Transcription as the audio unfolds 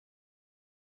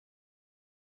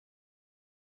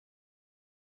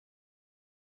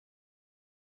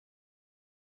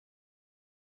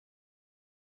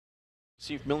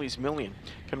See if Millie's Million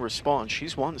can respond.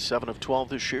 She's won 7 of 12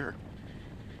 this year.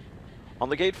 On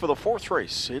the gate for the fourth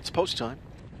race, it's post time.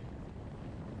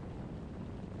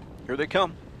 Here they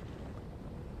come.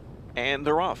 And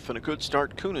they're off, and a good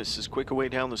start. Kunis is quick away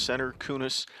down the center.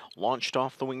 Kunis launched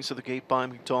off the wings of the gate by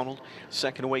McDonald.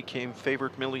 Second away came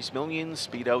favorite Millie's Million.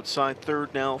 Speed outside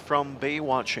third now from Bay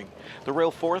Watching. The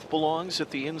rail fourth belongs at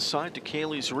the inside to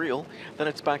Kaylee's Reel. Then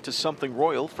it's back to Something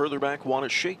Royal. Further back, Wanna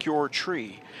Shake Your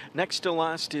Tree. Next to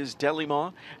last is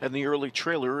Delima, and the early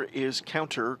trailer is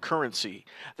Counter Currency.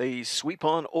 They sweep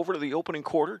on over to the opening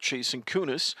quarter, chasing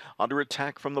Kunis. Under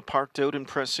attack from the parked out and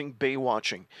pressing Bay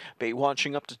Watching. Bay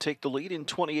Watching up to take the lead in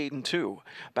 28-2.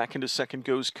 Back into second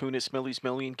goes Kunis, Millie's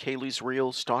Million, Kaylee's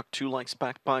Reel, stock 2 lengths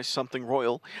back by Something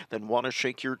Royal. Then Wanna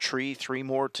Shake Your Tree, 3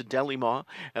 more to Delima,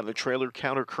 and the trailer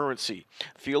Counter Currency.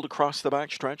 Field across the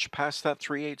backstretch, past that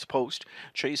 3/8 post,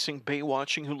 chasing Bay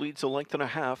Watching, who leads a length and a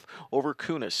half over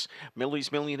Kunis.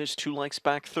 Millie's Million is 2 lengths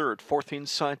back third, fourth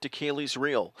inside to Kaylee's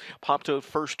Reel. Popped out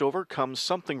first over comes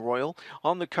Something Royal.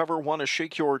 On the cover, Wanna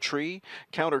Shake Your Tree,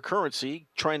 Counter Currency,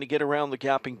 trying to get around the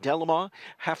gapping Delima.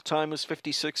 Halftime is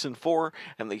 56-4,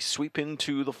 and they sweep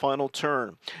into the final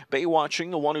turn. Bay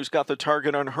Watching, the one who's got the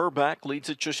target on her back, leads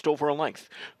it just over a length.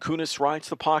 Kunis rides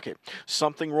the pocket.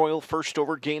 Something Royal first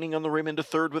over, gaining on the rim into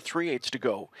third with 3/8 to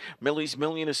go. Millie's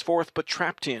Million is fourth, but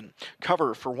trapped in.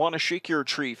 Cover for Wanna Shake Your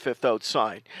Tree, fifth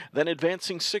outside. Then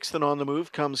advancing sixth and on the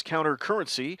move comes Counter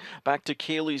Currency, back to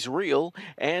Kaylee's Reel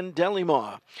and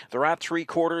Delima. They're at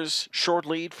 3/4, short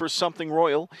lead for Something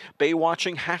Royal. Bay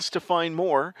Watching has to find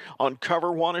more. On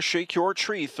cover, Wanna Shake Your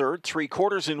Tree third,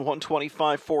 3/4 in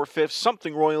 125 4/5.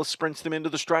 Something Royal sprints them into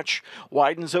the stretch,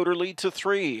 widens out her lead to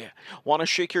 3. Wanna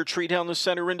Shake Your Tree down the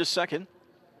center into second.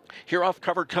 Here off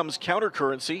cover comes Counter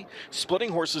Currency.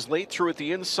 Splitting horses late through at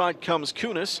the inside comes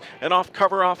Kunis. And off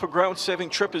cover off a ground-saving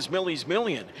trip is Millie's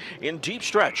Million. In deep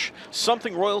stretch,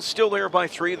 Something Royal still there by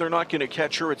 3. They're not going to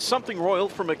catch her. It's Something Royal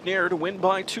for McNair to win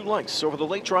by 2 lengths over the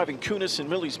late driving Kunis and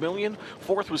Millie's Million.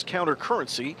 Fourth was Counter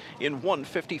Currency in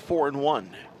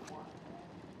 154-1.